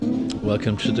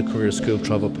Welcome to the Career School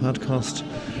Travel Podcast.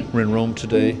 We're in Rome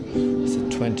today. It's the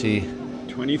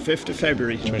 25th of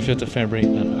February. 25th of February,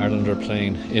 and Ireland are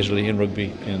playing Italy in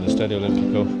rugby in the Stadio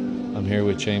Olimpico. I'm here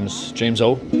with James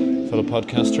O, fellow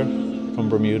podcaster from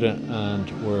Bermuda, and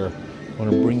we're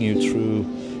going to bring you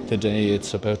through the day.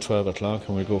 It's about 12 o'clock,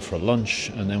 and we'll go for lunch,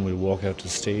 and then we'll walk out to the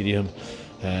stadium,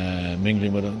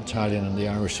 mingling with Italian and the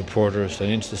Irish supporters, then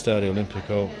into the Stadio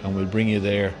Olimpico, and we'll bring you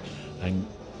there and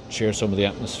share some of the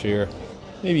atmosphere,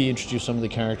 maybe introduce some of the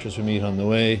characters we meet on the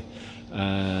way.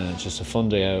 Just a fun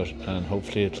day out, and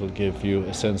hopefully it'll give you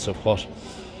a sense of what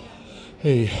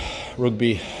a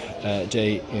rugby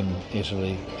day in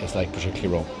Italy is like, particularly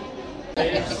Rome.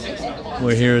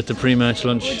 We're here at the pre-match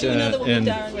lunch in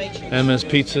Emma's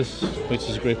Pizzas, which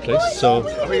is a great place. So,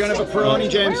 are we going to have a Peroni,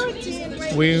 James?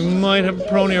 We might have a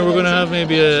Peroni, or we're going to have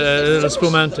maybe a little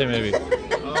spumante, maybe.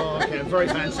 Very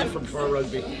fancy for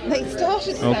rugby. They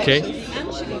started. Okay.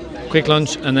 Quick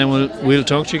lunch, and then we'll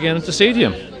talk to you again at the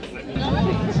stadium.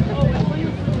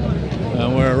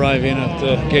 And we're arriving at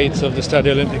the gates of the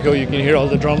Stadio Olimpico. You can hear all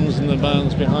the drums and the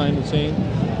bands behind the scene,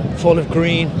 full of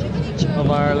green of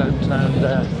Ireland, and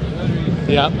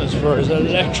the atmosphere is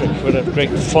electric with a great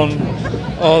fun.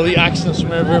 All the accents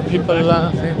from everywhere, people are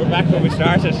laughing. We're back where we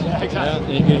started. Yeah,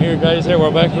 you can hear guys there.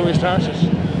 We're back where we started.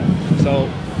 So,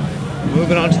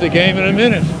 moving on to the game in a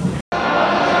minute.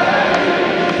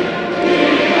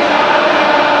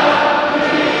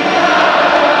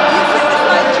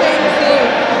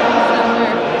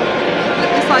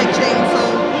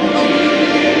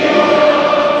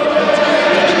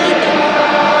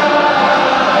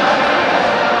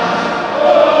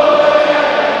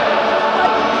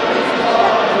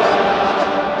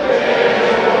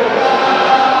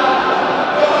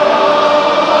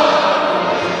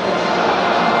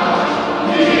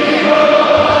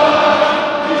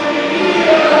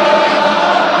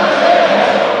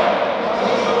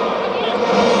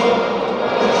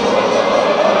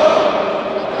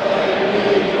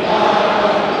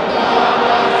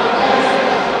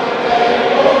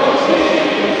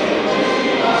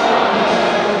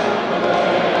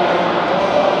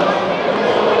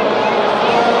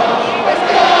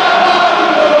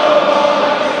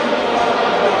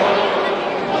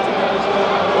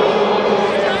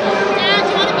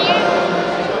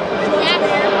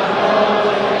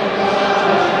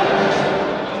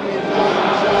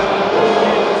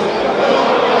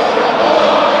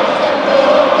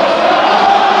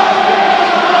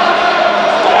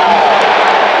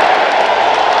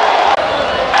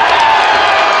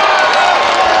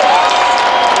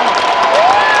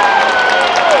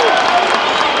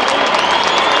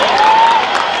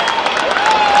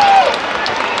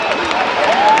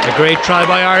 Great try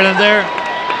by Ireland there.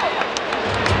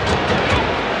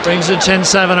 Brings it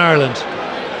 10-7 Ireland.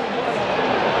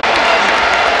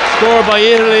 Score by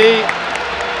Italy.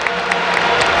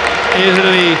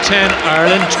 Italy 10,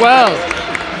 Ireland 12.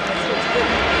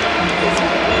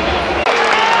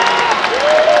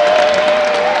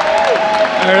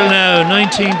 Ireland now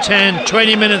 19-10,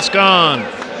 20 minutes gone.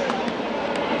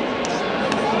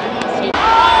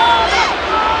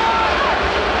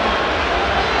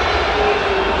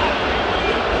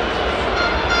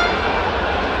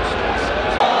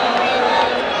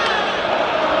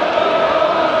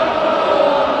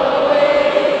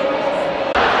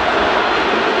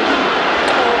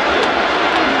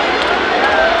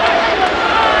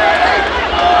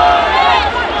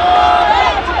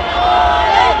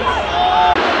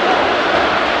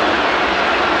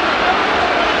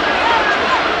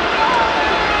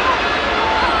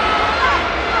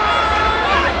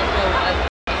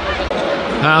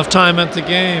 Half time at the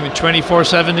game,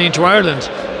 24-17 to Ireland.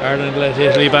 Ireland led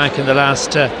Italy back in the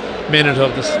last minute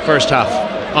of the first half.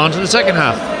 On to the second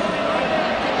half.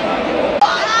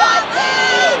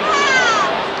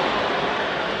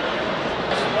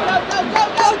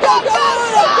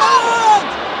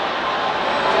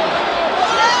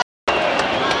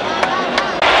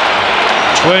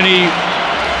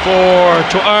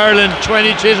 To Ireland,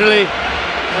 20 to Italy.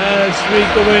 As we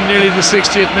go in nearly the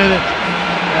 60th minute.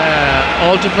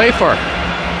 All to play for.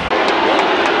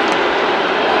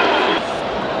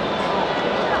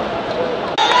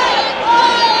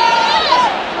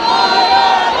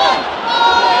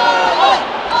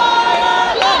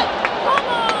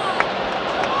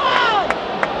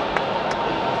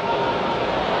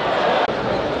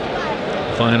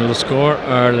 Final score,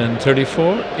 Ireland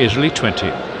 34, Italy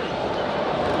 20.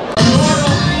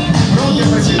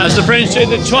 As the French say,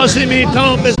 the troisième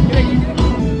temps is...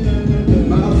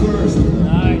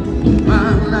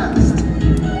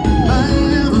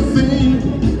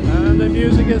 And the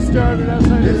music has started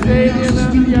outside the stadium,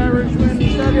 and the Irish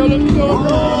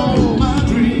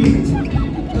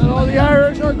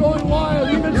are going wild.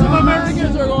 Even some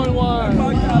Americans are going wild.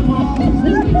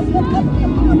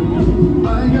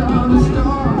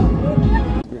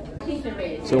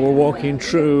 So we're walking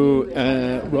through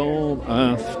Rome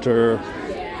after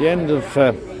the end of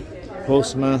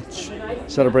post-match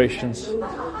celebrations.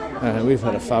 We've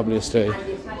had a fabulous day.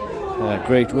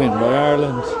 Great win by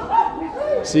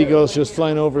Ireland. Seagulls just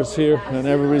flying over us here and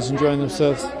everybody's enjoying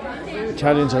themselves.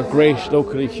 Italians are great,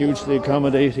 locally hugely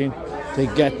accommodating. They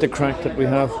get the crack that we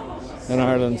have in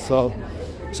Ireland. So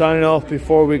signing off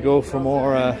before we go for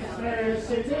more.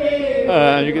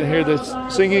 You can hear the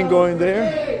singing going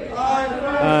there.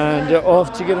 And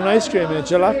off to get an ice cream and a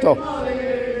gelato.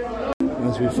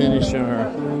 As we finish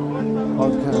our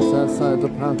podcast outside the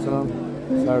Pantheon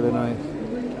Saturday night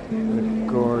with a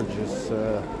gorgeous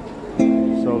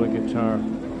solo guitar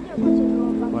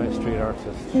by a street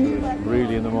artist who is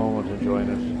really in the moment enjoying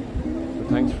it. So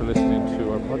thanks for listening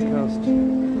to our podcast,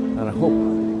 and I hope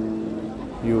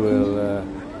you will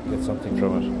get something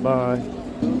from it.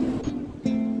 Bye.